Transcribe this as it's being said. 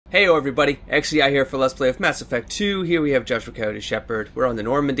Heyo everybody, XCI here for Let's Play of Mass Effect 2. Here we have Commander Shepard. We're on the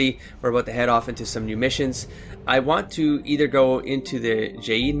Normandy. We're about to head off into some new missions. I want to either go into the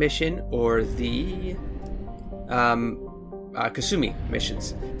Jade mission or the Kasumi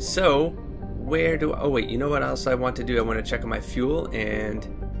missions. So, where do oh wait, you know what else I want to do? I want to check on my fuel, and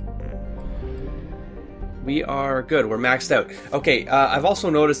we are good. We're maxed out. Okay, I've also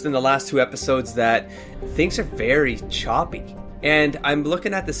noticed in the last two episodes that things are very choppy. And I'm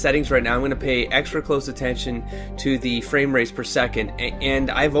looking at the settings right now. I'm going to pay extra close attention to the frame rates per second,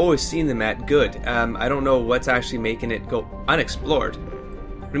 and I've always seen them at good. I don't know what's actually making it go unexplored.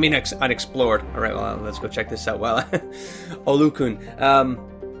 I mean unexplored. Alright, well, let's go check this out while Olukun.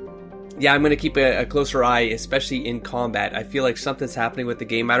 Yeah, I'm going to keep a closer eye, especially in combat. I feel like something's happening with the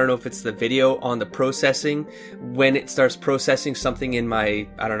game. I don't know if it's the video on the processing. When it starts processing, something in my,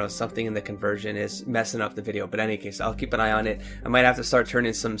 I don't know, something in the conversion is messing up the video. But in any case, I'll keep an eye on it. I might have to start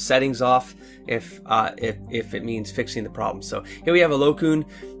turning some settings off if it means fixing the problem. So here we have a Olukun.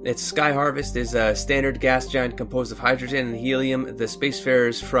 Its Sky Harvest is a standard gas giant composed of hydrogen and helium. The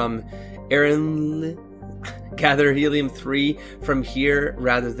spacefarers from Erin gather helium-3 from here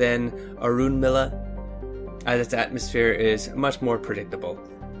rather than Arunmilla, as its atmosphere is much more predictable.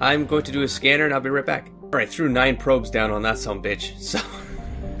 I'm going to do a scanner and I'll be right back. Alright, threw 9 probes down on that sumbitch,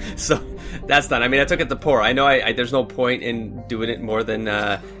 so that's done. I mean, I took it to pour. I know there's no point in doing it more than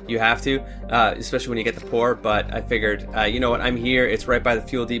you have to, especially when you get the pour, but I figured, you know what, I'm here, it's right by the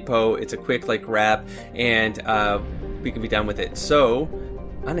fuel depot, it's a quick, like, grab, and we can be done with it. So,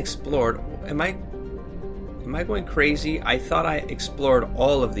 unexplored, am I going crazy? I thought I explored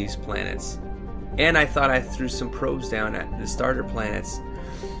all of these planets. And I thought I threw some probes down at the starter planets.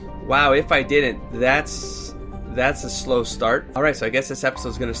 Wow, if I didn't, that's a slow start. Alright, so I guess this episode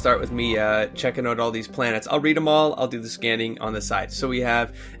is going to start with me checking out all these planets. I'll read them all, I'll do the scanning on the side. So we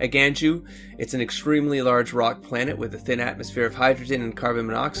have Aganju. It's an extremely large rock planet with a thin atmosphere of hydrogen and carbon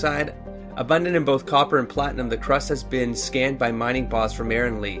monoxide. Abundant in both copper and platinum, the crust has been scanned by mining bots from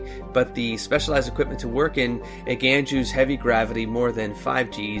Lee, but the specialized equipment to work in Aganju's heavy gravity, more than 5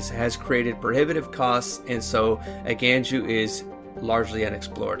 Gs, has created prohibitive costs, and so Aganju is largely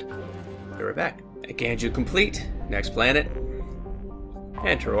unexplored. Be right back. Aganju complete. Next planet.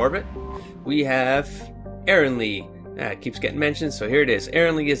 Enter orbit. We have Lee. It keeps getting mentioned, so here it is.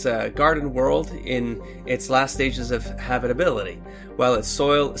 Lee is a garden world in its last stages of habitability. While its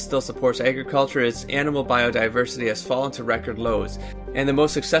soil still supports agriculture, its animal biodiversity has fallen to record lows, and the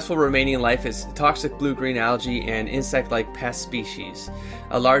most successful remaining life is toxic blue-green algae and insect-like pest species.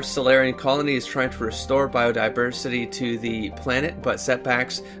 A large Solarian colony is trying to restore biodiversity to the planet, but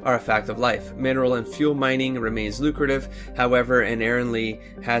setbacks are a fact of life. Mineral and fuel mining remains lucrative, however, and Lee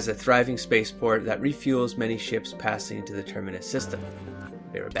has a thriving spaceport that refuels many ships passing into the Terminus system.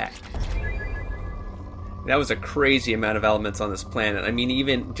 They were back. That was a crazy amount of elements on this planet. I mean,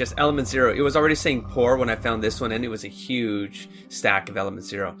 even just element 0, it was already saying poor when I found this one, and it was a huge stack of element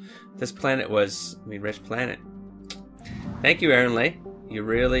 0. This planet was, I mean, rich planet. Thank you, Lee. You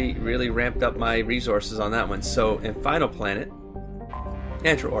really ramped up my resources on that one. So, in final planet,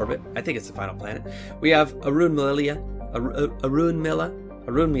 enter orbit. I think it's the final planet. We have Arunmilla.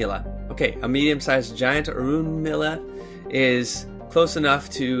 Okay, a medium-sized giant. Arunmilla is close enough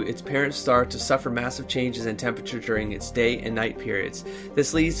to its parent star to suffer massive changes in temperature during its day and night periods.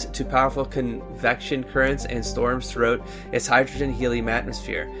 This leads to powerful convection currents and storms throughout its hydrogen-helium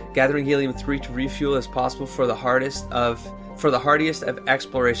atmosphere. Gathering helium-3 to refuel is possible for the hardiest of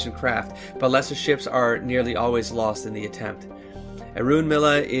exploration craft, but lesser ships are nearly always lost in the attempt.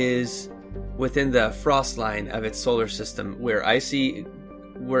 Arunmilla is within the frost line of its solar system, where icy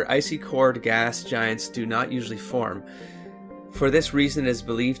cored gas giants do not usually form. For this reason, it is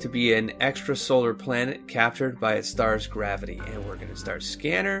believed to be an extrasolar planet captured by its star's gravity. And we're going to start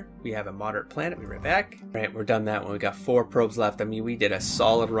scanner. We have a moderate planet. We'll be right back. Alright, we're done that one. We got 4 probes left. I mean, we did a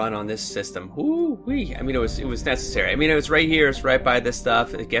solid run on this system. Woo-wee. I mean, it was necessary. I mean, it was right here. It's right by this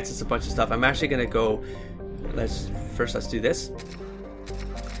stuff. It gets us a bunch of stuff. I'm actually going to go... Let's do this.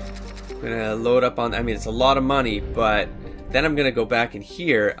 I'm going to load up on... I mean, it's a lot of money, but... Then I'm going to go back in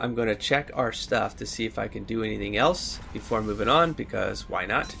here, I'm going to check our stuff to see if I can do anything else before moving on, because why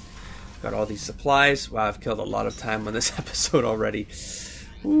not? Got all these supplies. Wow, I've killed a lot of time on this episode already.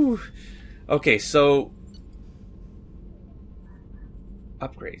 Woo. Okay, so...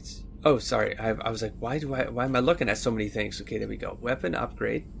 Upgrades. Oh, sorry, I was like, why am I looking at so many things? Okay, there we go. Weapon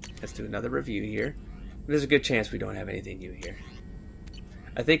upgrade. Let's do another review here. There's a good chance we don't have anything new here.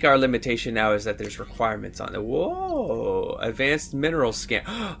 I think our limitation now is that there's requirements on it. Whoa! Advanced mineral scan.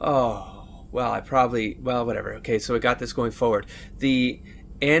 Oh, well, well, whatever. Okay, so we got this going forward. The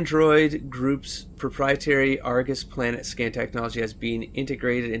Android Group's proprietary Argus planet scan technology has been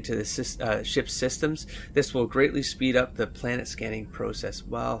integrated into the ship's systems. This will greatly speed up the planet scanning process.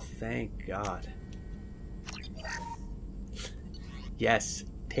 Well, thank God. Yes,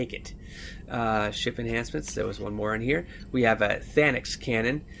 take it. Ship enhancements. There was one more in here. We have a Thanix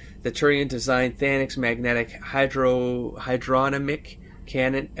cannon. The Turian-designed Thanix magnetic hydronamic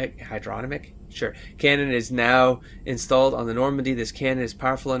cannon. Hydronamic? Sure. Cannon is now installed on the Normandy. This cannon is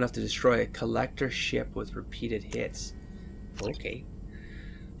powerful enough to destroy a collector ship with repeated hits. Okay.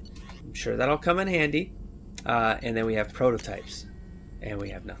 I'm sure that'll come in handy. And then we have prototypes. And we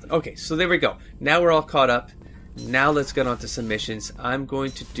have nothing. Okay, so there we go. Now we're all caught up. Now let's get on to some missions. I'm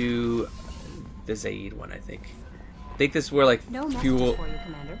going to do the Zaid one, I think. I think this is where, like, no fuel... for you,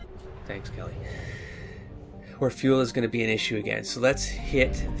 Commander. Thanks, Kelly. Where fuel is going to be an issue again. So let's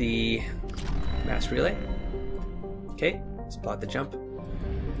hit the mass relay. Okay, let's plot the jump.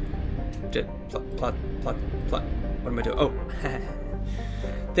 Just plot. What am I doing? Oh,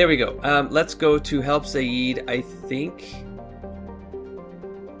 there we go. Let's go to help Zaid. I think.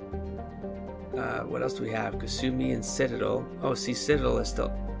 What else do we have? Kasumi and Citadel. Oh, see, Citadel is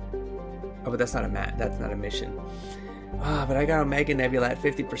still. Oh, but that's not a mission. Ah, but I got Omega Nebula at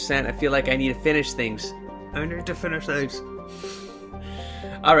 50%. I feel like I need to finish things. I need to finish things.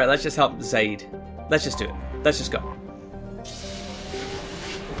 Alright, let's just help Zaid. Let's just do it. Let's just go.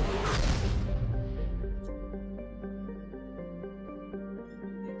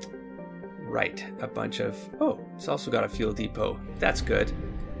 Right, a bunch of... Oh, it's also got a fuel depot. That's good.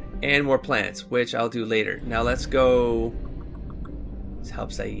 And more planets, which I'll do later. Now let's go... Let's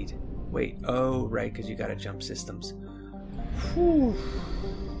help Zaid. Wait, oh, right, because you got to jump systems. Whew.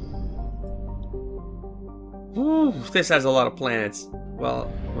 Ooh, this has a lot of planets. Well,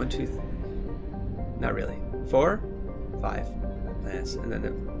 1, 2, not really. 4, 5 planets, and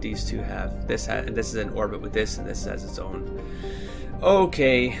then these two have this. And this is in orbit with this, and this has its own.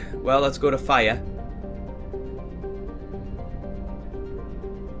 Okay, well, let's go to Faya.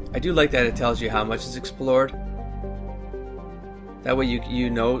 I do like that it tells you how much is explored. That way you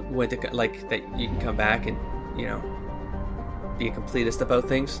know when to, like, that you can come back and, you know, be a completist about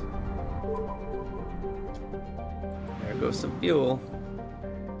things. There goes some fuel.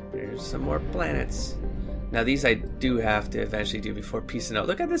 There's some more planets. Now these I do have to eventually do before peacing out.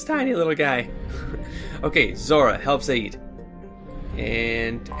 Look at this tiny little guy. Okay, Zora, help Zaid.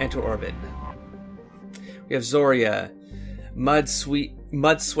 And enter orbit. We have Zoria. Mud,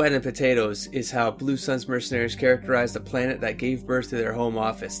 sweat, and potatoes is how Blue Sun's mercenaries characterize the planet that gave birth to their home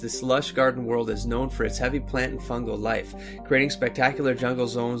office. This lush garden world is known for its heavy plant and fungal life, creating spectacular jungle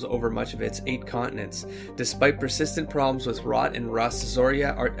zones over much of its 8 continents. Despite persistent problems with rot and rust,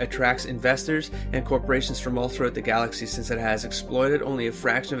 Zoria attracts investors and corporations from all throughout the galaxy since it has exploited only a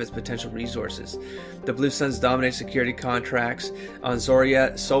fraction of its potential resources. The Blue Suns dominate security contracts on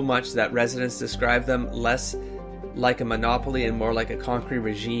Zoria so much that residents describe them less like a monopoly and more like a concrete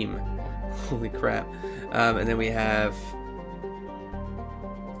regime. Holy crap. And then we have...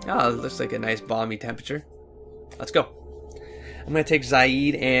 Oh, it looks like a nice balmy temperature. Let's go. I'm going to take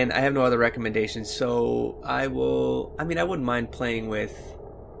Zaid, and I have no other recommendations, so I will... I mean, I wouldn't mind playing with...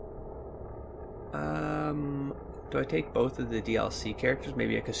 do I take both of the DLC characters?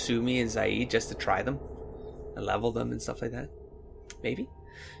 Maybe a Kasumi and Zaid, just to try them and level them and stuff like that? Maybe.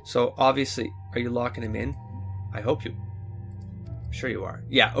 So, obviously, are you locking him in? I hope you. I'm sure you are.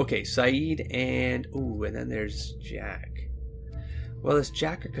 Yeah, okay. Zaid and... Ooh, and then there's Jack. Well, it's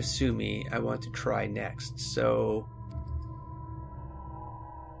Jack or Kasumi I want to try next. So...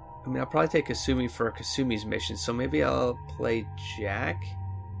 I mean, I'll probably take Kasumi for Kasumi's mission. So maybe I'll play Jack.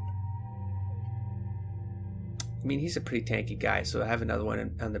 I mean, he's a pretty tanky guy. So I have another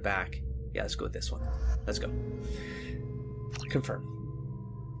one on the back. Yeah, let's go with this one. Let's go. Confirm.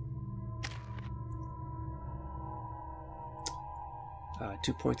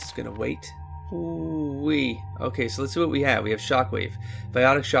 2 points is going to wait. Ooh-wee. Okay, so let's see what we have. We have Shockwave.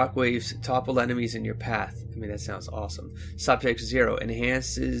 Biotic Shockwaves topple enemies in your path. I mean, that sounds awesome. Subject 0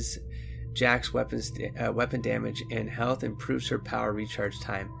 enhances Jack's weapon damage and health, improves her power recharge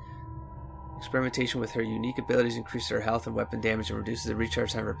time. Experimentation with her unique abilities increases her health and weapon damage and reduces the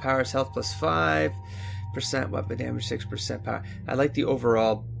recharge time of her powers. Health plus 5%, weapon damage 6% power. I like the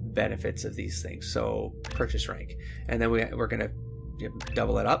overall benefits of these things. So, purchase rank. And then we're going to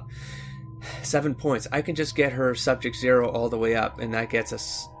double it up. 7 points. I can just get her subject 0 all the way up, and that gets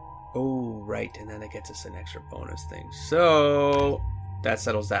us... Oh, right. And then that gets us an extra bonus thing. So, that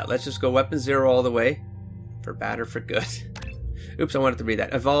settles that. Let's just go weapon 0 all the way. For bad or for good. Oops, I wanted to read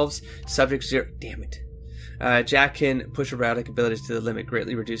that. Evolves subject 0. Damn it. Jack can push her biotic abilities to the limit,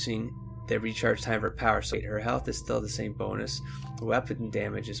 greatly reducing the recharge time of her power. So her health is still the same bonus. Weapon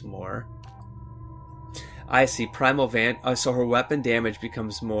damage is more. I see. Primal Van. So her weapon damage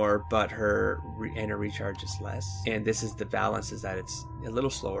becomes more, but her recharge is less. And this is the balance, is that it's a little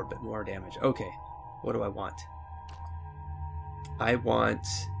slower, but more damage. Okay. What do I want? Do I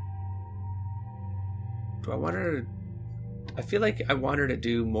want her to... I feel like I want her to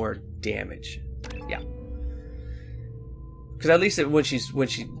do more damage. Yeah. Because at least when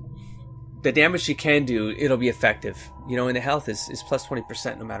she... The damage she can do, it'll be effective. You know, and the health is plus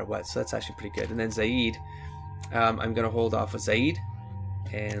 20% no matter what. So that's actually pretty good. And then Zaid... I'm going to hold off with Zaid.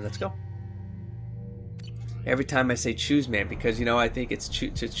 And let's go. Every time I say choose, man, because, you know, I think it's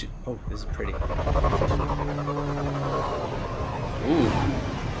choose. Oh, this is pretty. Ooh.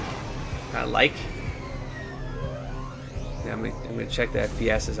 I like. Now I'm going to check the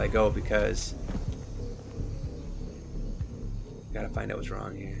FPS as I go, because got to find out what's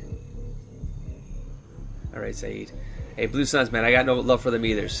wrong here. Alright, Zaid. Hey, Blue Suns, man, I got no love for them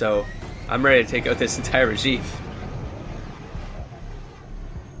either, so I'm ready to take out this entire regime.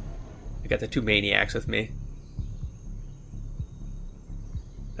 I got the two maniacs with me.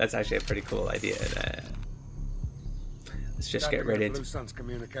 That's actually a pretty cool idea. Let's just get right into Blue Suns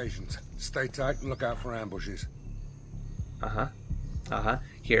communications. Stay tight and look out for ambushes.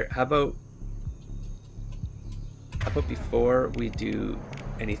 Here, how about before we do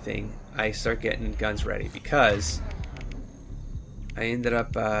anything, I start getting guns ready, because I ended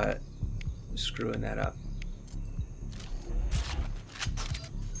up screwing that up.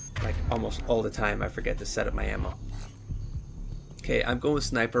 Like almost all the time I forget to set up my ammo. Okay, I'm going with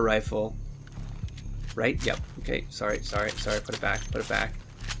sniper rifle. Right? Yep. Okay, sorry, put it back.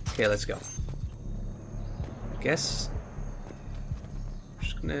 Okay, let's go. I guess I'm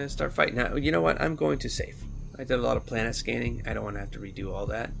just gonna start fighting. Now, you know what? I'm going to save. I did a lot of planet scanning. I don't want to have to redo all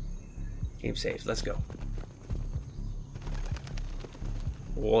that. Game saves. Let's go.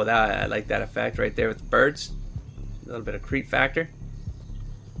 Whoa, I like that effect right there with the birds. A little bit of creep factor.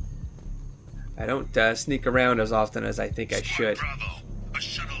 I don't sneak around as often as I think I should. Bravo. A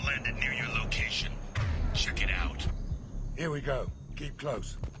shuttle landed near your location. Check it out. Here we go. Keep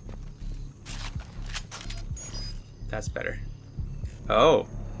close. That's better. Oh.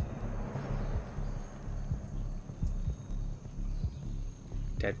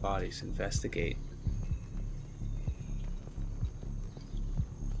 Dead bodies. Investigate.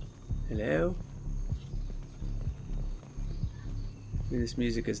 Hello? This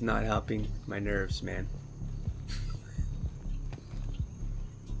music is not helping my nerves, man.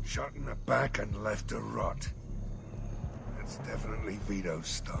 Shot in the back and left to rot. That's definitely Vito's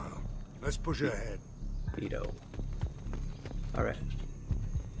style. Let's push ahead. Vito. Alright.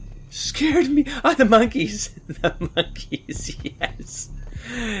 Scared me! Oh, the monkeys! The monkeys, yes!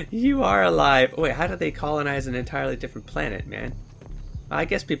 You are alive! Oh, wait, how did they colonize an entirely different planet, man? I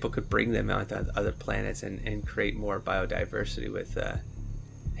guess people could bring them out to other planets and create more biodiversity with,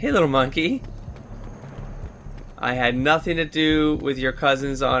 Hey, little monkey! I had nothing to do with your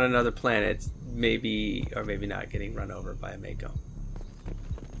cousins on another planet. Maybe, or maybe not, getting run over by a Mako.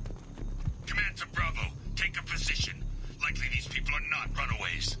 Command to Bravo. Take a position. Likely these people are not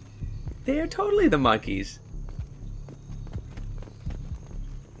runaways. They are totally the monkeys.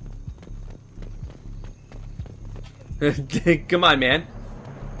 Come on, man.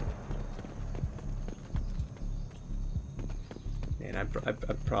 Man, I'm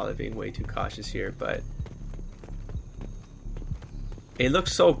probably being way too cautious here, but it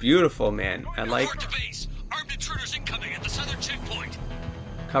looks so beautiful, man. I like armed intruders incoming at the southern checkpoint.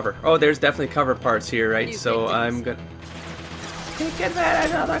 Cover. Oh, there's definitely cover parts here, right? So I'm gonna take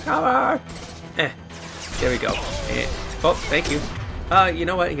advantage of the cover. There we go. Oh, thank you. You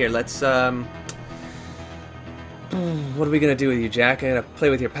know what? Here, let's what are we gonna do with you, Jack? I gotta play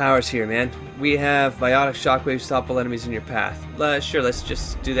with your powers here, man. We have biotic shockwave, stop all enemies in your path. Sure, let's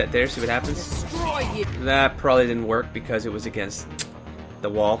just do that there, see what happens. Destroy you. That probably didn't work because it was against the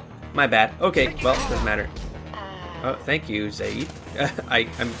wall. My bad. Okay, well, doesn't matter. Oh, thank you, Zaid.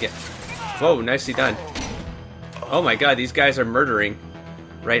 I'm getting... Whoa, nicely done. Oh my god, these guys are murdering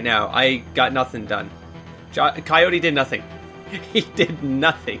right now. I got nothing done. Coyote did nothing. He did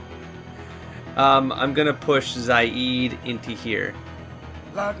nothing. I'm gonna push Zaid into here.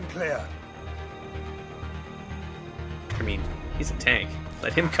 Loud and clear. I mean, he's a tank.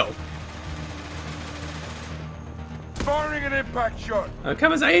 Let him go. Firing an impact shot.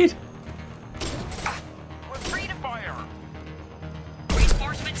 Come on, Zaid! We're free to fire.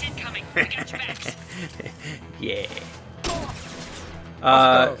 Reinforcements incoming. We got your backs. Yeah.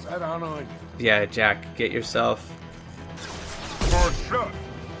 Hostiles, head on. Yeah, Jack, get yourself... Hard shot.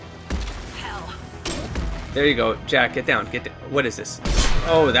 Hell. There you go. Jack, get down. Get down. What is this?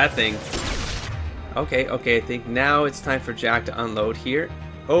 Oh, that thing. Okay, okay, I think now it's time for Jack to unload here.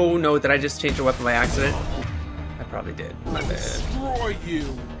 Oh no, did I just change a weapon by accident? I probably did. My bad. Destroy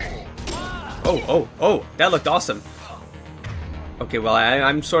you. Oh, that looked awesome. Okay, well,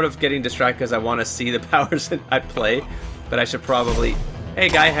 I'm sort of getting distracted because I want to see the powers at play, but I should probably... Hey,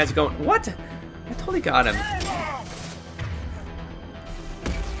 guy, how's it going? What? I totally got him.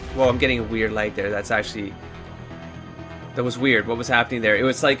 Whoa, I'm getting a weird lag there. That's actually... That was weird. What was happening there? It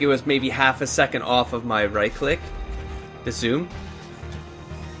was like it was maybe half a second off of my right click. The zoom.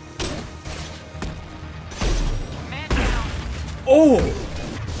 Oh!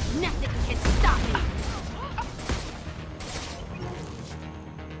 Nothing can stop me.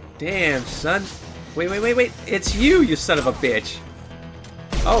 Damn, son. Wait. It's you son of a bitch.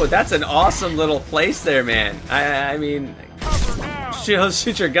 Oh, that's an awesome little place there, man. I mean...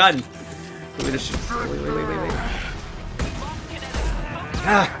 Shoot your gun. Wait.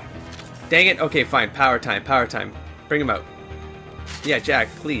 Ah! Dang it. Okay, fine. Power time. Bring him out. Yeah, Jack,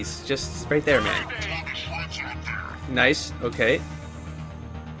 please. Just right there, man. Nice. Okay.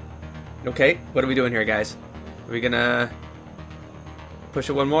 Okay, what are we doing here, guys? Are we gonna push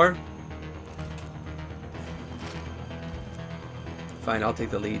it one more? Fine, I'll take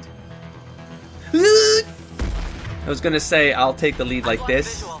the lead. I was gonna say I'll take the lead like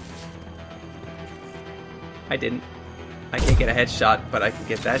this. I didn't. I can't get a headshot, but I can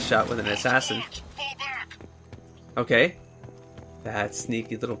get that shot with an assassin. Okay. That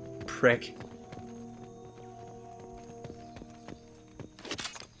sneaky little prick.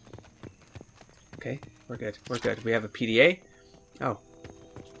 Okay, we're good. We have a PDA. Oh,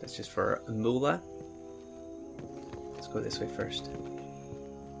 that's just for a moolah. Let's go this way first.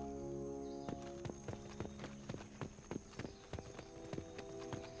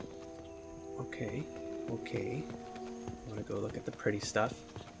 Okay. I want to go look at the pretty stuff.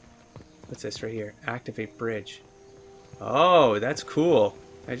 What's this right here? Activate bridge. Oh, that's cool.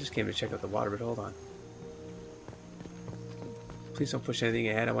 I just came to check out the water, but hold on. Please don't push anything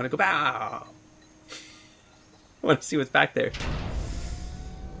ahead. I want to go back. I want to see what's back there.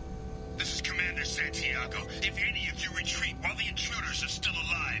 This is Commander Santiago. If any of you retreat while the intruders are still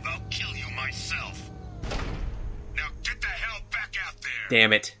alive, I'll kill you myself. Now get the hell back out there.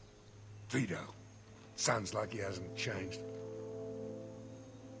 Damn it. Vito. Sounds like he hasn't changed.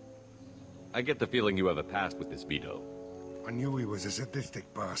 I get the feeling you have a past with this Vito. I knew he was a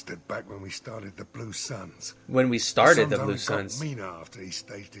sadistic bastard back when we started the Blue Suns. When we started the Suns Blue only Suns. got meaner after he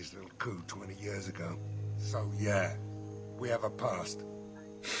staged his little coup 20 years ago. So yeah, we have a past.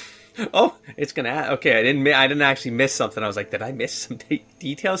 Oh, it's gonna. Okay, I didn't actually miss something. I was like, did I miss some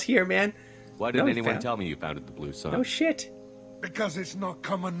details here, man? Why didn't No, anyone fam. tell me you founded the Blue Sun? No shit. Because it's not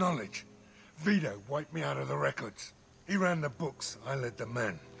common knowledge. Vito wiped me out of the records. He ran the books, I led the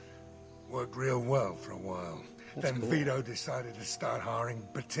men. Worked real well for a while. That's Then cool. Vito decided to start hiring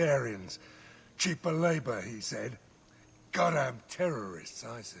Batarians. Cheaper labor, he said. Goddamn terrorists,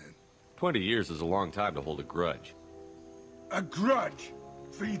 I said. 20 years is a long time to hold a grudge. A grudge?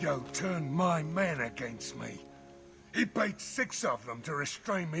 Vito turned my men against me. He paid 6 of them to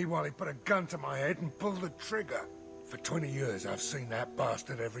restrain me while he put a gun to my head and pulled the trigger. For 20 years, I've seen that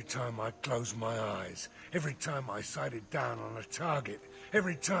bastard every time I closed my eyes. Every time I sighted down on a target.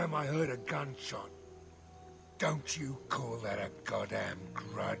 Every time I heard a gunshot. Don't you call that a goddamn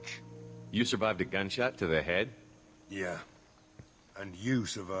grudge? You survived a gunshot to the head? Yeah. And you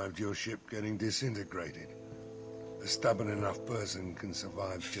survived your ship getting disintegrated. A stubborn enough person can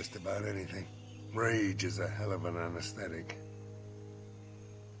survive just about anything. Rage is a hell of an anesthetic.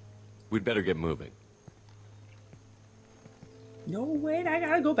 We'd better get moving. No, wait, I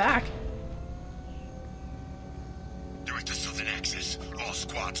gotta go back. They're at the southern axis. All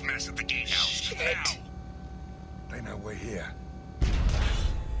squads mass at the gatehouse. Shit. Now. They know we're here.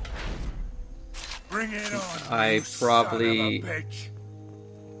 Bring it on. I you probably- son of a bitch.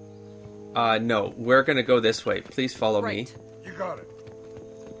 No, we're gonna go this way. Please follow Right. You got it.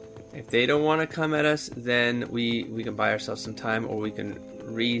 me. If they don't want to come at us, then we can buy ourselves some time, or we can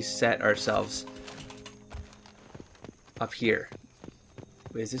reset ourselves up here.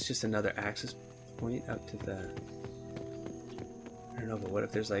 Wait, is this just another access point up to the... I don't know, but what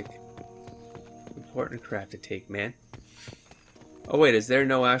if there's like important crap to take, man? Oh wait, is there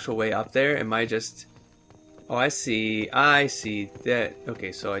no actual way up there? Am I just... Oh, I see that.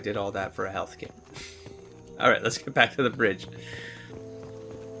 Okay, so I did all that for a health kit. Alright, let's get back to the bridge.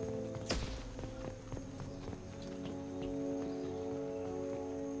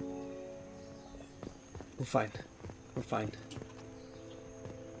 We're fine. We're fine.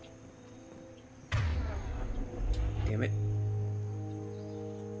 Damn it.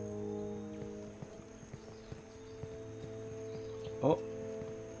 Oh.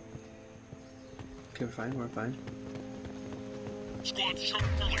 Okay, we're fine, we're fine. Squad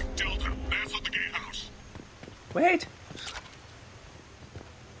Charlie Delta, mass at the gatehouse. Wait!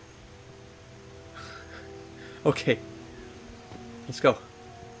 Okay. Let's go.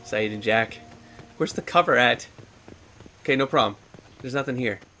 Saeed and Jack. Where's the cover at? Okay, no problem. There's nothing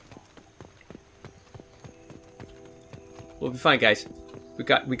here. We'll be fine, guys. We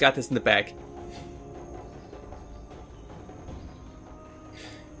got this in the bag.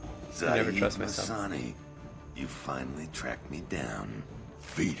 I never trust myself. Masani, you finally tracked me down.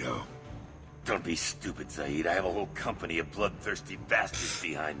 Vito. Don't be stupid, Zaid. I have a whole company of bloodthirsty bastards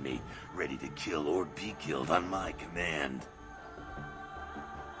behind me, ready to kill or be killed on my command.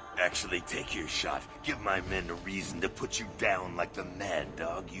 Actually, take your shot. Give my men a reason to put you down like the mad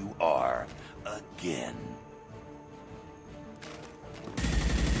dog you are. Again.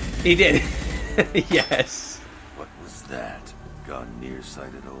 He did. Yes. What was that? Gone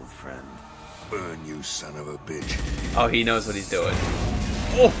nearsighted, old friend. Burn, you son of a bitch. Oh, he knows what he's doing.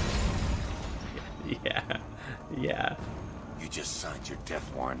 Oh! Yeah. Yeah. You just signed your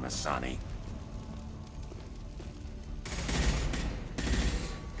death warrant, Masani.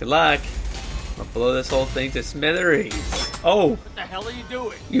 Good luck. I'll blow this whole thing to smithereens. Oh! What the hell are you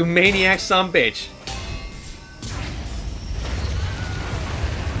doing? You maniac sumbitch.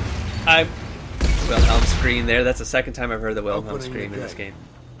 Wilhelm scream there. That's the second time I've heard the Wilhelm Opening scream the in this gate. game.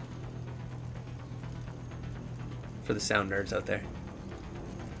 For the sound nerds out there.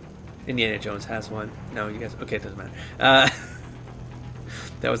 Indiana Jones has one. No, you guys... Okay, it doesn't matter.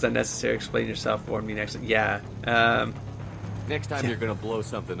 That was unnecessary. Explain yourself for me next... Yeah. Next time you're gonna blow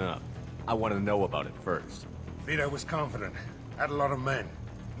something up, I want to know about it first. Vito was confident. Had a lot of men.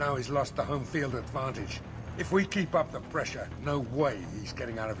 Now he's lost the home field advantage. If we keep up the pressure, no way he's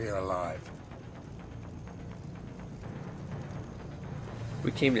getting out of here alive.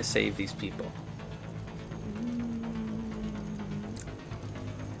 We came to save these people.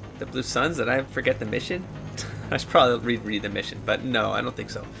 The Blue Suns? Did I forget the mission? I should probably read the mission, but no, I don't think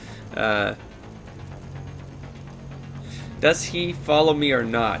so. Does he follow me or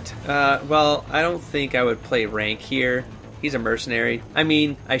not? Well, I don't think I would play rank here. He's a mercenary. I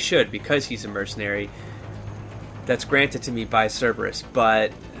mean, I should, because he's a mercenary. That's granted to me by Cerberus,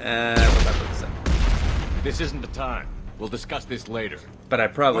 but... This isn't the time. We'll discuss this later. But I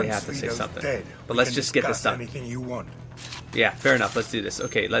probably Once have to say Vito's something. Dead, but we let's can just get this discuss done. Anything you want. Yeah, fair enough. Let's do this.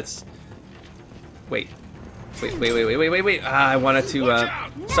 Okay, let's... Wait. Wait. I wanted to,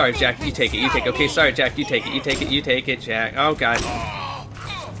 Sorry, Jack, you take it. You take it. Okay, sorry, Jack, you take it. You take it, Jack. Oh, God.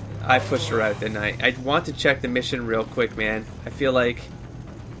 I pushed her out, didn't I? I want to check the mission real quick, man. I feel like...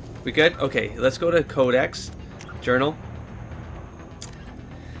 We good? Okay, let's go to Codex. Journal.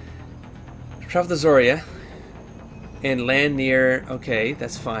 Travel to Zoria. And land near... Okay,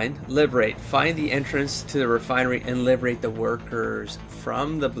 that's fine. Liberate. Find the entrance to the refinery and liberate the workers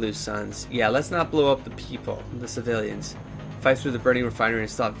from the Blue Suns. Yeah, let's not blow up the people, the civilians. Fight through the burning refinery and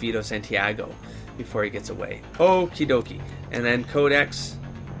stop Vito Santiago before he gets away. Okie dokie. And then Codex.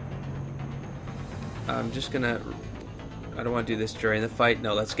 I'm just gonna... I don't want to do this during the fight.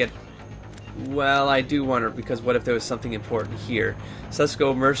 No, let's get... Well, I do want to, because what if there was something important here? So let's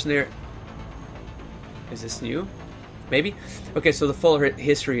go mercenary... Is this new? Maybe? Okay, so the full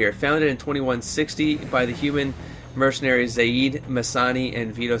history here. Founded in 2160 by the human mercenaries Zaid, Masani,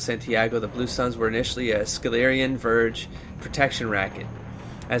 and Vito Santiago, the Blue Suns were initially a Scalarian Verge protection racket.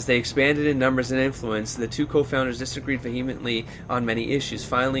 As they expanded in numbers and influence, the two co-founders disagreed vehemently on many issues.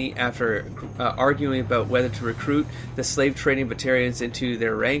 Finally, after arguing about whether to recruit the slave trading battalions into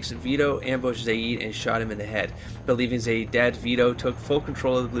their ranks, Vito ambushed Zaid and shot him in the head. Believing Zaid dead, Vito took full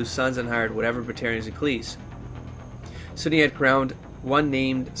control of the Blue Suns and hired whatever battalions he pleased. Soon he had crowned one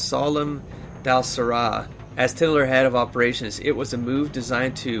named Salim Dal-Sarah as titular head of operations. It was a move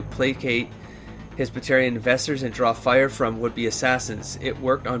designed to placate his battalion investors and draw fire from would-be assassins. It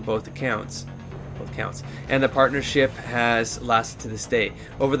worked on both counts, and the partnership has lasted to this day.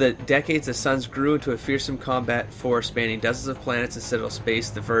 Over the decades, the Suns grew into a fearsome combat force spanning dozens of planets in Citadel space,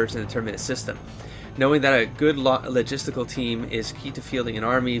 the Verge, and the Terminus system. Knowing that a good logistical team is key to fielding an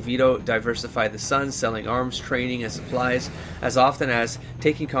army, Vito diversified the Suns, selling arms, training, and supplies, as often as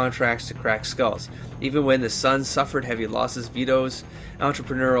taking contracts to crack skulls. Even when the Suns suffered heavy losses, Vito's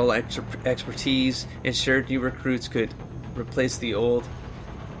entrepreneurial expertise ensured new recruits could replace the old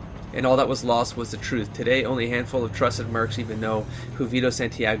and all that was lost was the truth. Today, only a handful of trusted mercs even know who Vito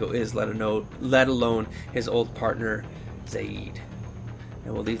Santiago is, let alone his old partner, Zaid.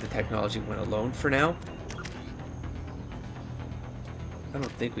 And we'll leave the technology one alone for now. I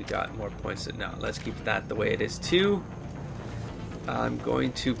don't think we got more points. No, let's keep that the way it is too. I'm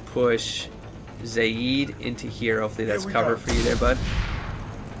going to push Zaid into here. Hopefully that's cover for you there, bud.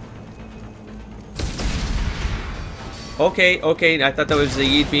 Okay, okay, I thought that was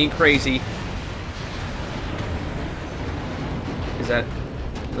Zaid being crazy. Is that...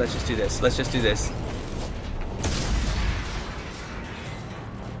 Let's just do this. Let's just do this.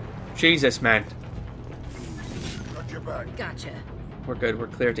 Jesus, man. Got your back. Gotcha. We're good. We're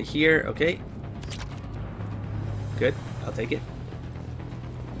clear to here. Okay. Good. I'll take it.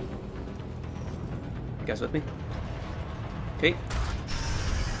 You guys with me? Okay.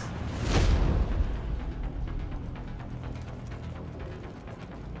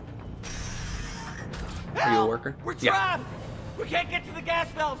 Are you a worker? We're trapped! We can't get to the gas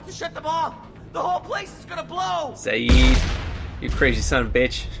valves to shut them off! The whole place is gonna blow! Zaid, you crazy son of a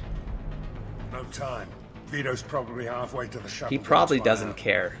bitch. No time. Vito's probably halfway to the shuttle. He probably doesn't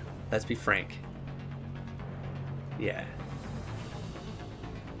care. Let's be frank. Yeah.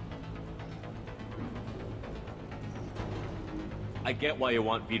 I get why you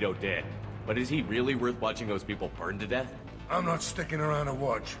want Vito dead, but is he really worth watching those people burn to death? I'm not sticking around to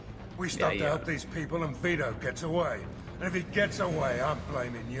watch. We stop to help these people and Vito gets away. And if he gets away, I'm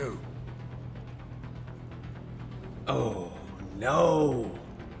blaming you. Oh, no.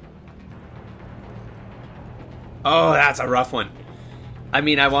 Oh, that's a rough one. I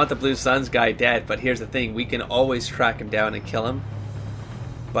mean, I want the Blue Suns guy dead, but here's the thing. We can always track him down and kill him.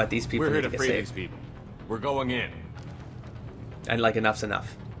 But these people We're here need to to free get these saved. people. We're going in. And like, enough's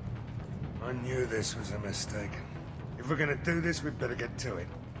enough. I knew this was a mistake. If we're gonna do this, we'd better get to it.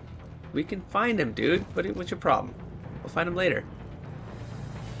 We can find him, dude. What's your problem? We'll find him later.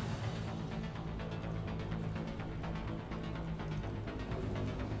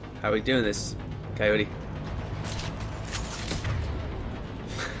 How are we doing this, Coyote?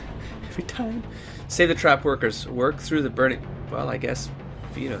 Every time. Save the trap workers. Work through the burning... Well, I guess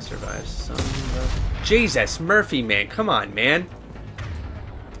Vito survives. Jesus, Murphy, man. Come on, man.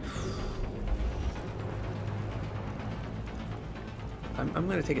 I'm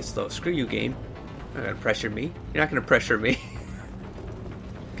gonna take it slow. Screw you, game. You're not gonna pressure me. You're not gonna pressure me.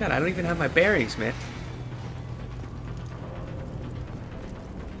 God, I don't even have my bearings, man.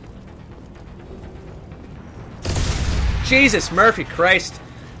 Jesus, Murphy, Christ.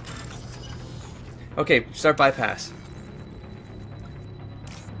 Okay, start bypass.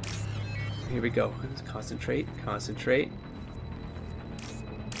 Here we go. Let's concentrate, concentrate.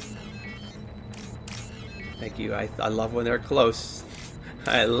 Thank you. I love when they're close.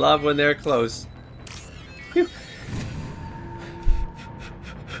 I love when they're close. Whew.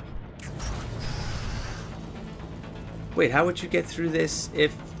 Wait, how would you get through this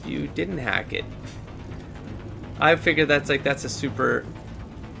if you didn't hack it? I figured that's a super...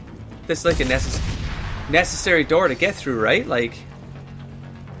 That's like a necessary door to get through, right? Like...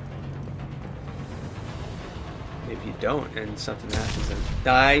 Maybe you don't and something happens and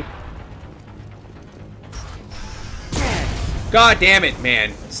die. God damn it,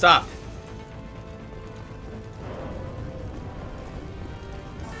 man. Stop.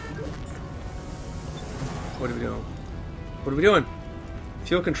 What are we doing? What are we doing?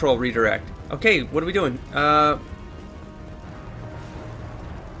 Fuel control redirect. Okay, what are we doing?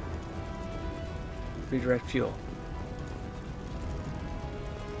 Redirect fuel.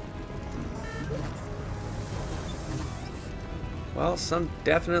 Well, some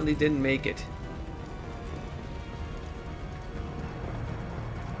definitely didn't make it.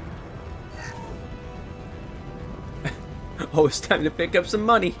 Always time to pick up some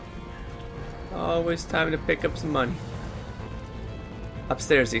money. Always time to pick up some money.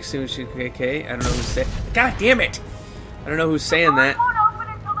 Upstairs, the extinguishing KK. I don't know who's saying. God damn it! I don't know who's saying that.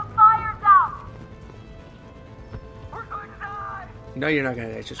 No, you're not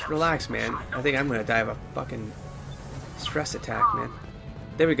gonna die. Just relax, man. I think I'm gonna die of a fucking stress attack, man.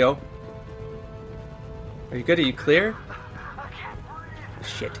 There we go. Are you good? Are you clear?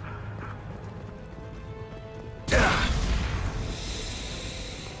 Shit.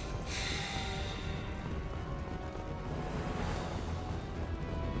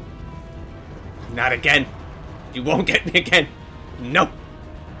 Not again. You won't get me again. No.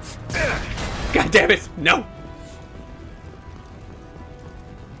 God damn it. No.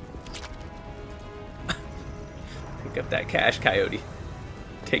 Pick up that cash, Coyote.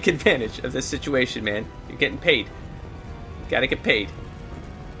 Take advantage of this situation, man. You're getting paid. You gotta get paid.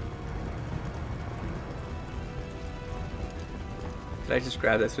 Did I just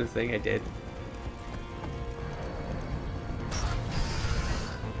grab that sort of thing? I did.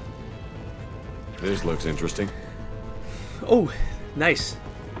 This looks interesting. Oh, nice.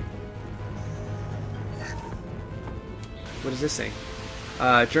 What is this thing?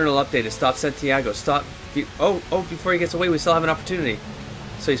 Journal updated. Stop Santiago. Stop. Oh, before he gets away, we still have an opportunity.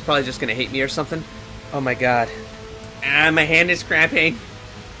 So he's probably just going to hate me or something. Oh my god. Ah, my hand is cramping.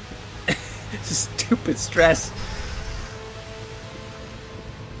 Stupid stress.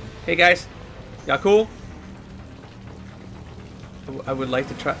 Hey guys. Y'all cool? I would like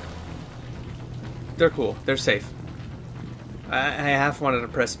to try. They're cool. They're safe. I half wanted to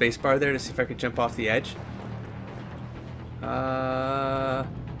press spacebar there to see if I could jump off the edge. I'm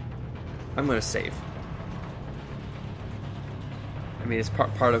gonna save. I mean, it's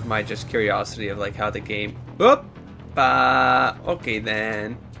part of my just curiosity of like how the game. Whoop! Okay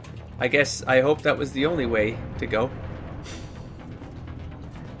then. I guess I hope that was the only way to go.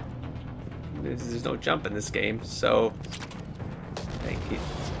 There's no jump in this game, so thank you.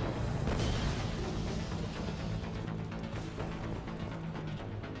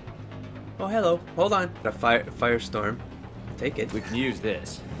 Oh, hello. Hold on. A firestorm. Take it. We can use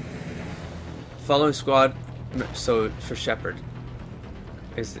this. Following squad. So for Shepard.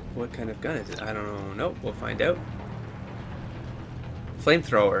 What kind of gun is it? I don't know. Nope. We'll find out.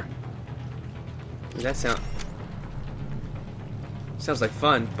 Flamethrower. Does that sound? Sounds like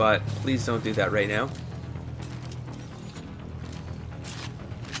fun, but please don't do that right now.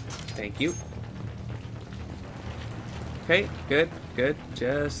 Thank you. Okay. Good. Good.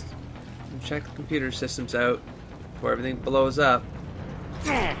 Just check the computer systems out before everything blows up.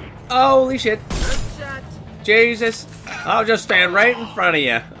 Holy shit! Jesus! I'll just stand right in front of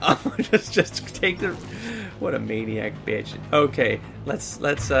you. I'll just take the. What a maniac bitch. Okay, let's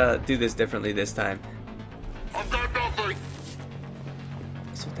do this differently this time. I've got nothing.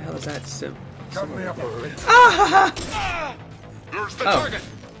 So what the hell is that? Cut me up a bit. There's the target.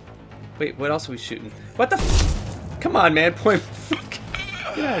 Wait, what else are we shooting? What the? Come on, man! Point.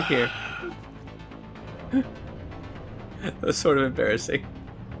 Get out of here. That was sort of embarrassing.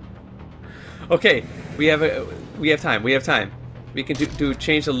 Okay, we have time. We have time. We can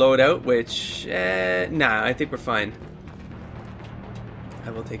change the loadout, which nah, I think we're fine.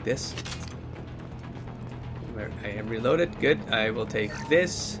 I will take this. I am reloaded. Good. I will take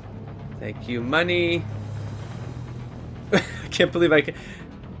this. Thank you, money. I can't believe I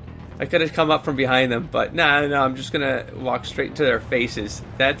could have come up from behind them, but no, I'm just gonna walk straight to their faces.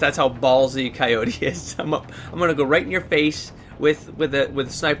 That's how ballsy Coyote is. I'm gonna go right in your face with a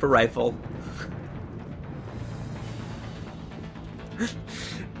sniper rifle.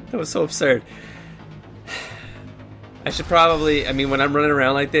 That was so absurd. I should probably, I mean, when I'm running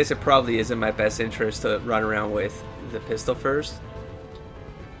around like this, it probably is in my best interest to run around with the pistol first.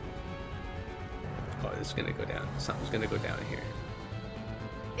 Oh, this is gonna go down. Something's gonna go down here.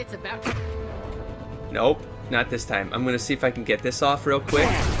 It's about to. Nope, not this time. I'm gonna see if I can get this off real quick.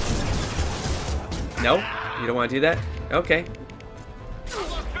 No, you don't want to do that? Okay.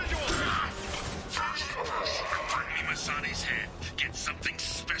 Masani's head. Get something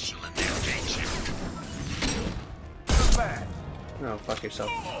special in there, paycheck. Oh, fuck yourself.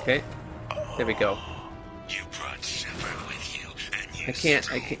 Okay, there we go. You brought Shepard with you, and you I can't.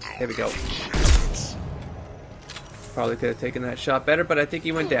 There we go. Probably could have taken that shot better, but I think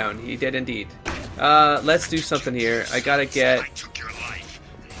he went down. He did indeed. Let's do something here. I gotta get. I took your life.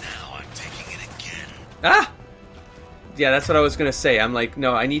 Now I'm taking it again. Ah! Yeah, that's what I was gonna say. I'm like,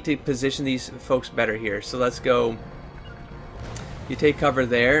 no, I need to position these folks better here. So let's go. You take cover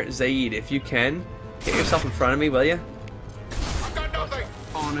there. Zaid, if you can, get yourself in front of me, will you? I've got nothing.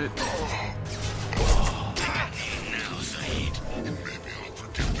 On it. Now, Zaid. Maybe I'll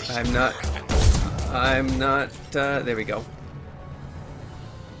forget this. I'm not, there we go.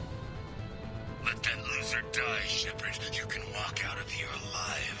 Let that loser die, Shepard. You can walk out of here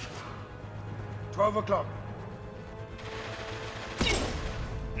alive. 12 o'clock.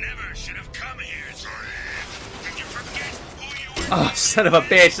 Never should have come here, Zaid. Did you forget who you were? Oh, son of a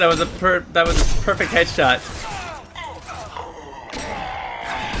bitch! That was a perfect headshot.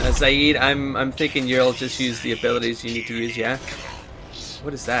 Zaid, I'm thinking you'll just use the abilities you need to use, yeah?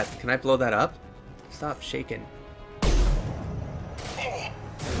 What is that? Can I blow that up? Stop shaking.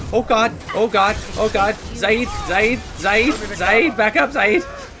 Oh god! Oh god! Oh god! Zaid! Zaid! Zaid! Zaid! Back up, Zaid!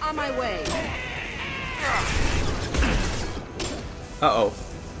 On my way. Uh-oh.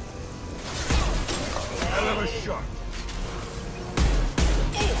 Hell of a shot.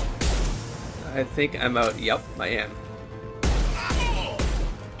 I think I'm out. Yup, I am.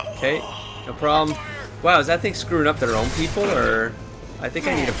 Okay, no problem. Wow, is that thing screwing up their own people, or... I think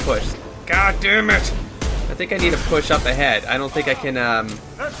I need to push. God damn it! I think I need to push up ahead. I don't think I can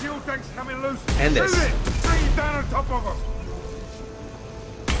That fuel tank's coming loose. end this. Shoot it! Bring it down on top of them.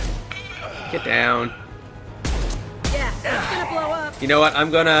 Get down. Yeah, it's gonna blow up. You know what? I'm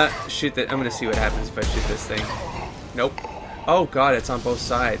gonna shoot the. I'm gonna see what happens if I shoot this thing. Nope. Oh god, it's on both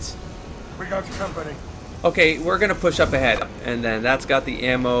sides. We got company. Okay, we're gonna push up ahead, and then that's got the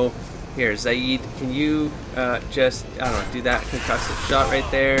ammo. Here, Zaid, can you just, I don't know, do that concussive shot right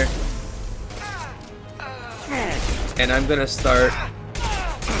there? And I'm gonna start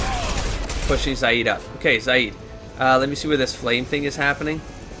pushing Zaid up. Okay, Zaid, let me see where this flame thing is happening.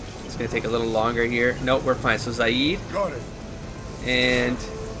 It's gonna take a little longer here. Nope, we're fine. So Zaid, Got it. and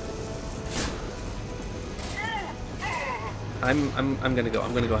I'm gonna go.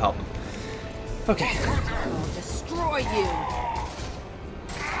 I'm gonna go help him. Okay. I'll destroy you.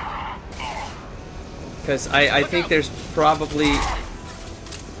 Because I think there's probably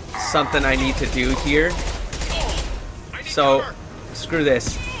something I need to do here. So, screw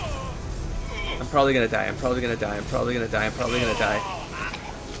this. I'm probably gonna die. I'm probably gonna die. I'm probably gonna die. I'm probably gonna die.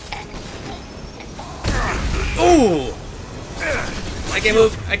 Ooh! I can't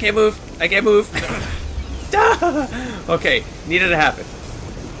move. I can't move. I can't move. Okay, needed to happen.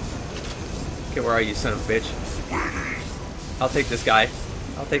 Okay, where are you, son of a bitch? I'll take this guy.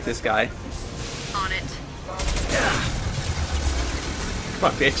 I'll take this guy. On it. Come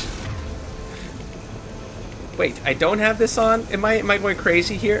on, bitch. Wait, I don't have this on? Am I going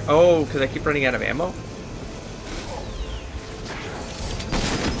crazy here? Oh, because I keep running out of ammo?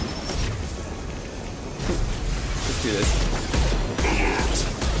 Let's do this.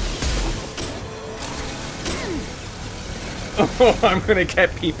 Oh, I'm gonna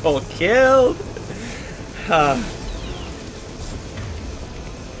get people killed. Come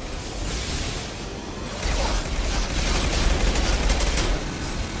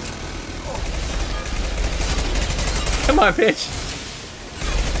on, bitch.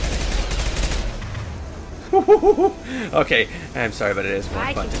 Okay, I'm sorry, but it is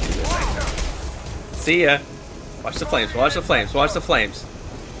more fun to do this. See ya. Watch the flames, watch the flames, watch the flames.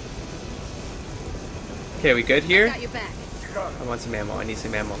 Okay, we good here? Got your back. I want some ammo, I need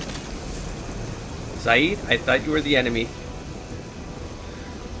some ammo. Zaid, I thought you were the enemy.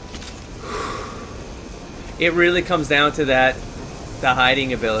 It really comes down to the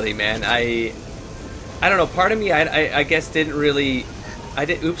hiding ability, man. I don't know, part of me, I guess didn't really, I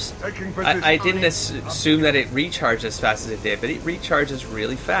didn't assume that it recharged as fast as it did, but it recharges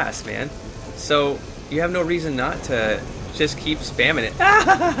really fast, man. So, you have no reason not to just keep spamming it.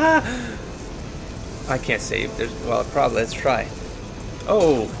 I can't save, well, probably, let's try.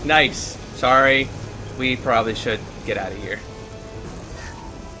 Oh, nice. Sorry, we probably should get out of here.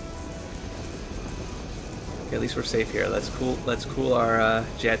 Okay, at least we're safe here. Let's cool our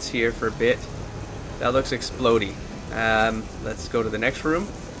jets here for a bit. That looks explodey. Let's go to the next room.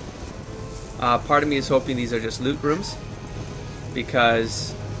 Part of me is hoping these are just loot rooms,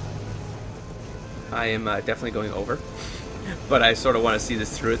 because I am definitely going over. But I sort of want to see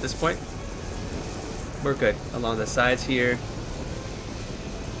this through at this point. We're good. Along the sides here.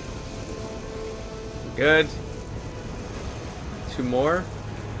 We're good. Two more.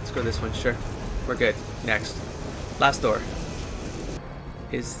 Let's go this one, sure. We're good. Next. Last door.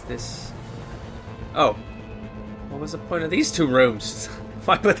 Is this... Oh. What was the point of these two rooms?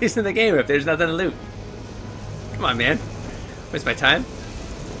 Why put these in the game if there's nothing to loot? Come on, man. Waste my time?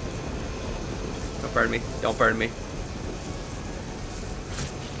 Don't burn me. Don't burn me.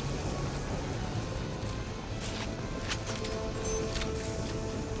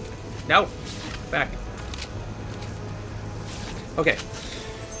 No! Back. Okay.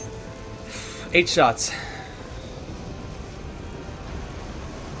 8 shots.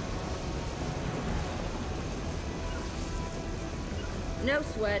 No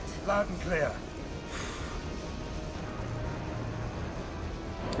sweat. Loud and clear.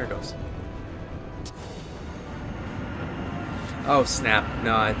 Here it goes. Oh, snap.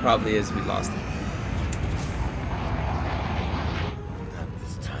 No, it probably is. We lost it. Not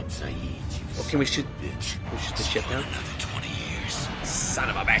this time, Saeed. Well, can we shoot... Bitch. Can we shoot the ship down? Another 20 years. Son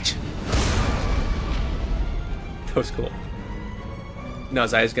of a bitch. That was cool. No,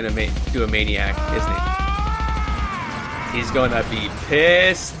 Zaya's gonna do a maniac, isn't he? He's gonna be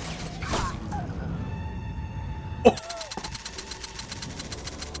pissed. Oh.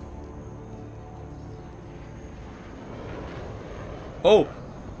 Oh.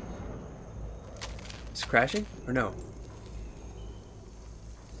 Is it crashing or no?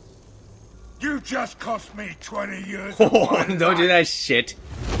 You just cost me 20 years. Oh, don't do that shit.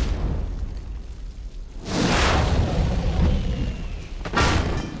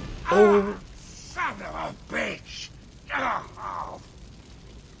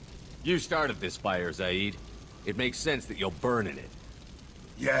 You started this fire, Zaid. It makes sense that you'll burn in it.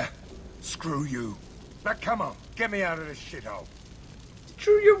 Yeah? Screw you. Now come on, get me out of this shithole.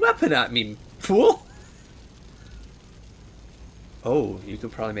 Threw your weapon at me, fool! Oh, you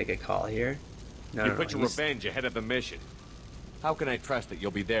could probably make a call here. No, You put your revenge ahead of the mission. How can I trust that you'll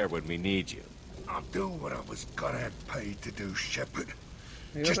be there when we need you? I'll do what I was goddamn paid to do, Shepard.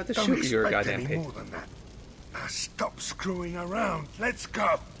 You're Just about to don't shoot you, expect goddamn any paid. more than that. Now stop screwing around. Let's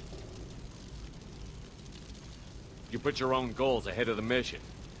go. You put your own goals ahead of the mission.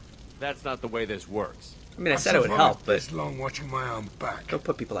 That's not the way this works. I mean, I said it would help, but this long watching my own back. don't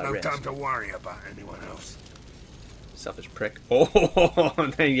put people at No risk. time to worry about anyone else. Selfish prick.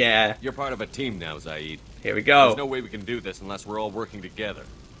 Oh, yeah. You're part of a team now, Zaid. Here we go. There's no way we can do this unless we're all working together.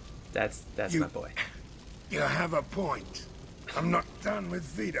 That's my boy. You have a point. I'm not done with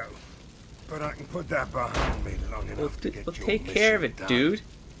Vito, but I can put that behind me long enough to get We'll your take care of mission it, done. dude.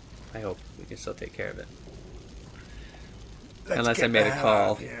 I hope we can still take care of it. Let's Unless get I made the a hell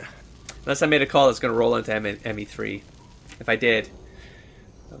call. out of here. Unless I made a call that's going to roll into ME3. If I did,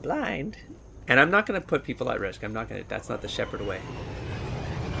 I'm blind. And I'm not going to put people at risk. I'm not going to. That's not the Shepard way.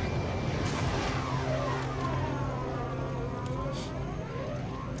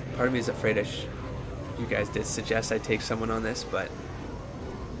 Part of me is afraid you guys did suggest I take someone on this, but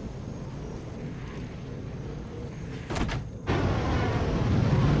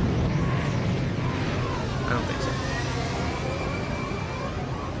I don't think so.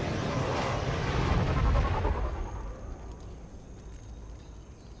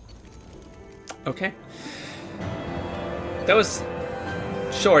 Okay. That was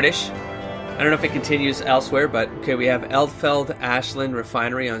shortish. I don't know if it continues elsewhere, but okay, we have Eldfeld Ashland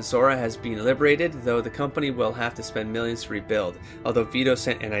Refinery on Zora has been liberated, though the company will have to spend millions to rebuild. Although Vito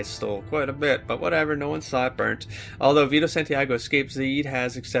sent, and I stole quite a bit, but whatever, no one saw it burnt. Although Vito Santiago escaped, Zaid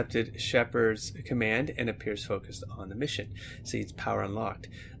has accepted Shepard's command and appears focused on the mission. Zaid's power unlocked.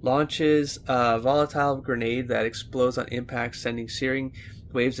 Launches a volatile grenade that explodes on impact, sending searing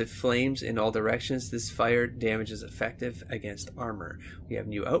waves of flames in all directions. This fire damage is effective against armor. We have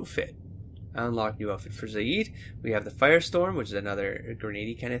new outfit. Unlock new outfit for Zaid. We have the Firestorm, which is another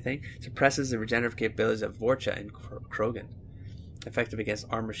grenade kind of thing. Suppresses the regenerative capabilities of Vorcha and Krogan. Effective against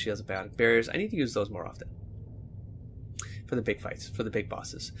armor, shields, and biotic barriers. I need to use those more often. For the big fights, for the big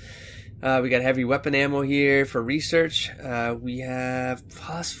bosses. We got heavy weapon ammo here for research. We have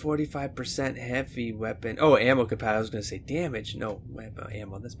plus 45% heavy weapon. Oh, ammo capacity. I was going to say damage. No,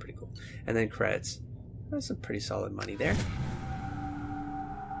 ammo. That's pretty cool. And then credits. That's some pretty solid money there.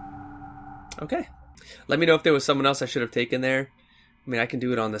 Okay. Let me know if there was someone else I should have taken there. I mean, I can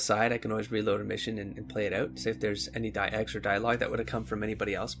do it on the side. I can always reload a mission and play it out. See if there's any extra dialogue that would have come from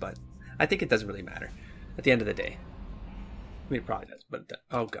anybody else. But I think it doesn't really matter at the end of the day. I mean, it probably does. But,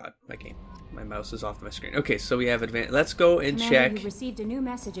 oh god, my game. My mouse is off my screen. Okay, so we have advanced. Let's go and Commander, check. you received a new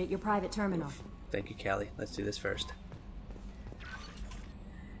message at your private terminal. Thank you, Callie. Let's do this first.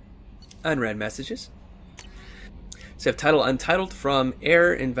 Unread messages. So I have title untitled from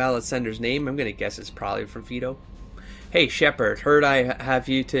error invalid sender's name. I'm going to guess it's probably from Vito. Hey, Shepard. Heard I have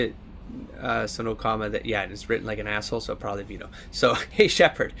you to... so no comma. That yeah, it's written like an asshole, so probably Vito. So, hey,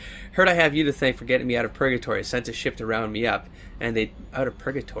 Shepard. Heard I have you to thank for getting me out of purgatory. Sent a ship to round me up. And they... Out of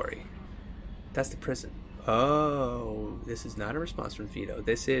purgatory. That's the prison. Oh, this is not a response from Vito.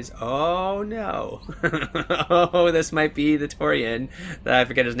 This is... Oh, no. Oh, this might be the Torian. I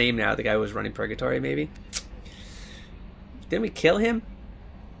forget his name now. The guy who was running purgatory, maybe? Didn't we kill him?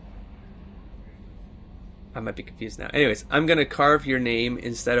 I might be confused now. Anyways, I'm going to carve your name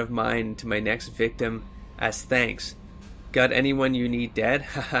instead of mine to my next victim as thanks. Got anyone you need dead?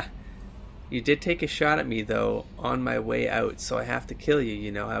 Haha. You did take a shot at me, though, on my way out, so I have to kill you.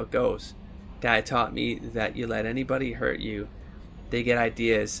 You know how it goes. Dad taught me that you let anybody hurt you, they get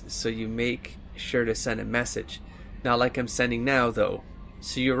ideas, so you make sure to send a message. Not like I'm sending now, though.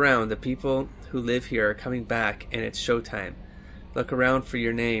 See you around. The people who live here are coming back, and it's showtime. Look around for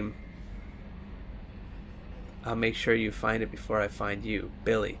your name. I'll make sure you find it before I find you.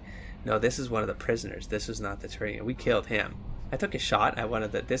 Billy. No, this is one of the prisoners. This was not the Turian. We killed him. I took a shot at one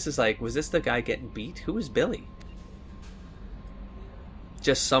of the... This is like... Was this the guy getting beat? Who was Billy?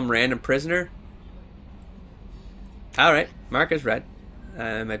 Just some random prisoner? Alright. Mark is red.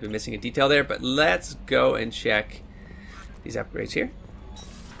 I might be missing a detail there, but let's go and check these upgrades here.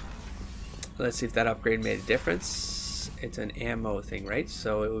 Let's see if that upgrade made a difference. It's an ammo thing, right?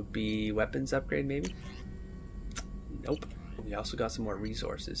 So it would be weapons upgrade, maybe? Nope. We also got some more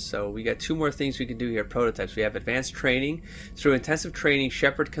resources. So we got 2 more things we can do here. Prototypes. We have advanced training. Through intensive training,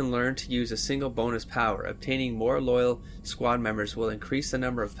 Shepard can learn to use a single bonus power. Obtaining more loyal squad members will increase the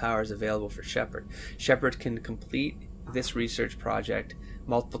number of powers available for Shepard. Shepard can complete this research project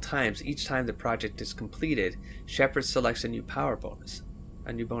multiple times. Each time the project is completed, Shepard selects a new power bonus.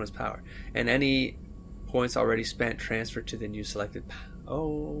 A new bonus power. And any points already spent transfer to the new selected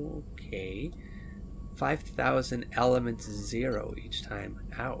okay. 5,000 elements 0 each time.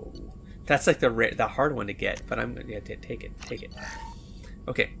 Ow. That's like the hard one to get, but I'm gonna take it.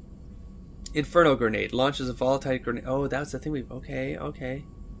 Okay. Inferno grenade launches a volatile grenade. Oh, that's the thing we've. Okay.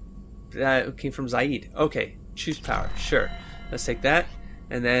 That came from Zaid. Okay, choose power. Sure. Let's take that,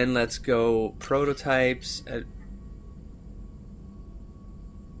 and then let's go prototypes.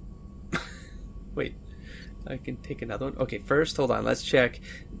 Wait. I can take another one. Okay, first, hold on. Let's check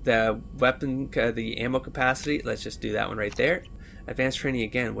the weapon, the ammo capacity. Let's just do that one right there. Advanced training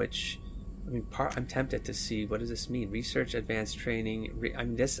again, which, I mean, I'm tempted to see, what does this mean? Research, advanced training. I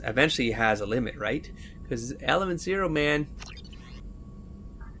mean, this eventually has a limit, right? Because element 0, man.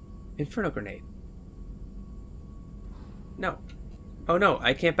 Inferno grenade. No. Oh, no.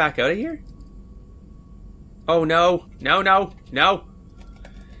 I can't back out of here? Oh, no. No.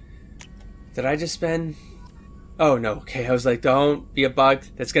 Did I just spend... Oh, no. Okay, I was like, don't be a bug.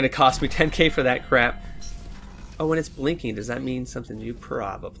 That's going to cost me 10k for that crap. Oh, when it's blinking, does that mean something new?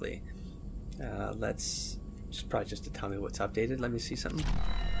 Probably. Let's... Probably just to tell me what's updated. Let me see something.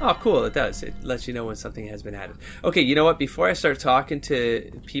 Oh, cool. It does. It lets you know when something has been added. Okay, you know what? Before I start talking to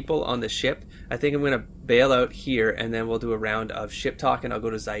people on the ship, I think I'm going to bail out here, and then we'll do a round of ship talk, and I'll go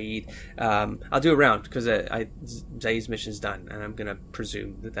to Zaid. I'll do a round, because Zaid's mission's done, and I'm going to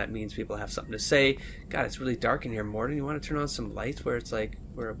presume that means people have something to say. God, it's really dark in here, Morton. You want to turn on some lights where it's like,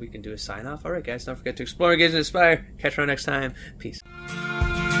 where we can do a sign-off? All right, guys, don't forget to explore, engage, and inspire. Catch you on next time. Peace.